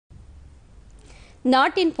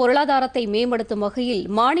நாட்டின் பொருளாதாரத்தை மேம்படுத்தும் வகையில்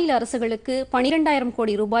மாநில அரசுகளுக்கு 12,000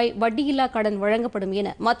 கோடி ரூபாய் வட்டியில்லா கடன் வழங்கப்படும்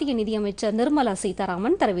என மத்திய நிதியமைச்சர் நிர்மலா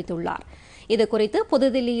சீதாராமன் தெரிவித்துள்ளார். இதுகுறித்து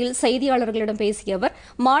புதுதில்லியில் செய்தியாளர்களிடம் பேசிய அவர்,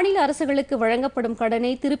 மாநில அரசுகளுக்கு வழங்கப்படும் கடனை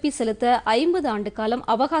திருப்பி செலுத்த 50 ஆண்டு காலம்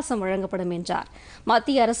அவகாசம் வழங்கப்படும் என்றார்.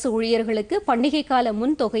 மத்திய அரசு ஊழியர்களுக்கு பண்டிகை கால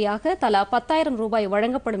முன் தொகையாக தலா 10,000 ரூபாய்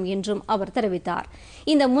வழங்கப்படும் என்றும் அவர் தெரிவித்தார்.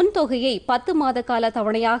 இந்த முன் தொகையை 10 மாத கால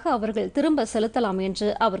தவணையாக அவர்கள் திரும்ப செலுத்தலாம் என்று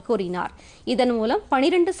அவர் கூறினார். இதன் மூலம்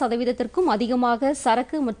 12% அதிகமாக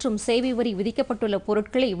சரக்கு மற்றும் சேவை வரி விதிக்கப்பட்டுள்ள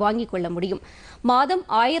பொருட்களை வாங்கிக் கொள்ள முடியும். மாதம்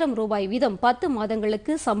 1000 ரூபாய் வீதம் 10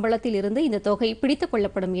 மாதங்களுக்கு சம்பளத்தில் இருந்து இந்த தொகை பிடித்துக்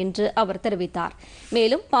கொள்ளப்படும் என்று அவர் தெரிவித்தார்.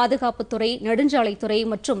 மேலும் பாதுகாப்புத்துறை, நெடுஞ்சாலைத்துறை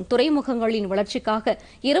மற்றும் துறைமுகங்களின் வளர்ச்சிக்காக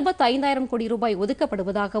 25,000 கோடி ரூபாய்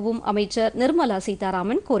ஒதுக்கப்படுவதாகவும் அமைச்சர் நிர்மலா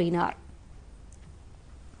சீதாராமன் கூறினார்.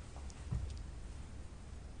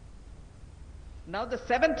 Now the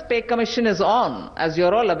 7th pay commission is on, as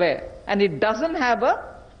you're all aware, and it doesn't have a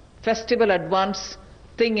festival advance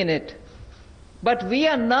thing in it. But we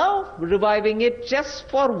are now reviving it just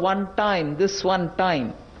for one time, this one time.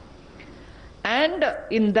 And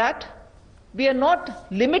in that, we are not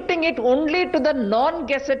limiting it only to the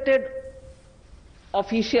non-gazetted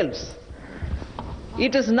officials.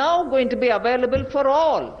 It is now going to be available for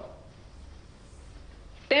all.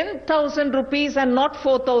 10,000 rupees and not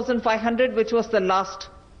 4,500, which was the last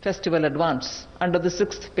festival advance under the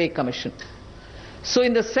 6th pay commission. So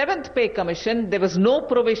in the 7th pay commission, there was no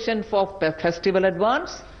provision for festival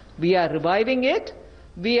advance. We are reviving it.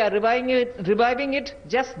 We are reviving it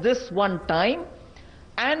just this one time.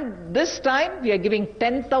 And this time, we are giving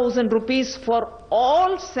 10,000 rupees for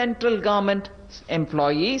all central government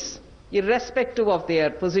employees, irrespective of their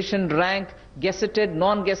position, rank, gazetted,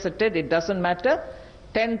 non-gazetted, it doesn't matter.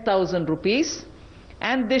 10,000 rupees,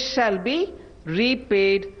 and this shall be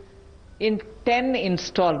repaid in 10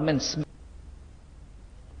 installments.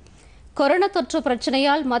 Corona தொற்று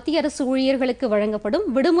பிரச்சினையால் மத்திய அரசு ஊழியர்களுக்கு வழங்கப்படும்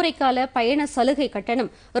விடுமுறை கால பயண சலுகை கட்டணம்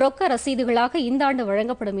ரொக்க ரசீதுகளாக இந்த ஆண்டு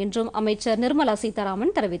வழங்கப்படும் என்றும் அமைச்சர் நிர்மலா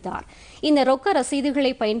சீதாராமன் தெரிவித்தார். இந்த ரொக்க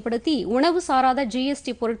ரசீதுகளை பயன்படுத்தி உணவு சாராத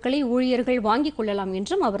GST பொருட்களை ஊழியர்கள் வாங்கிக் கொள்ளலாம்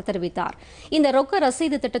என்றும் அவர் தெரிவித்தார். இந்த ரொக்க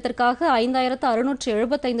ரசீது திட்டத்திற்காக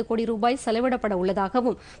 5,675 கோடி ரூபாய் செலவிடப்பட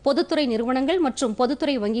உள்ளதாகவும், பொதுத்துறை நிறுவனங்கள் மற்றும்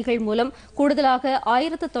பொதுத்துறை வங்கிகள் மூலம் கூடுதலாக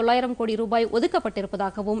 1,900 கோடி ரூபாய்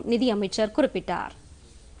ஒதுக்கப்பட்டிருப்பதாகவும் நிதியமைச்சர் குறிப்பிட்டார்.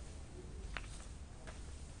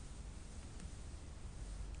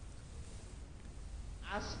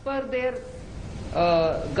 As per their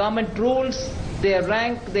government rules, their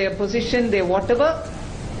rank, their position, their whatever,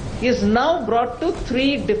 is now brought to 3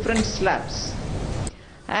 different slabs.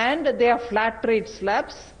 And they are flat rate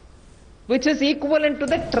slabs, which is equivalent to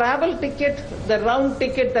the travel ticket, the round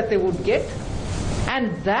ticket that they would get. And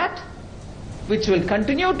that, which will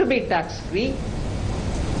continue to be tax-free,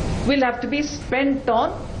 will have to be spent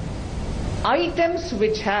on items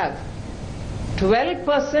which have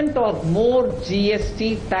 12% or more GST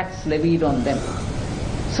tax levied on them.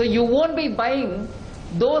 So you won't be buying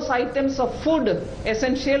those items of food,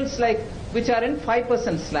 essentials like which are in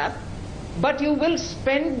 5% slab, but you will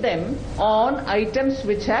spend them on items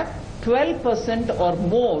which have 12% or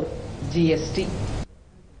more GST.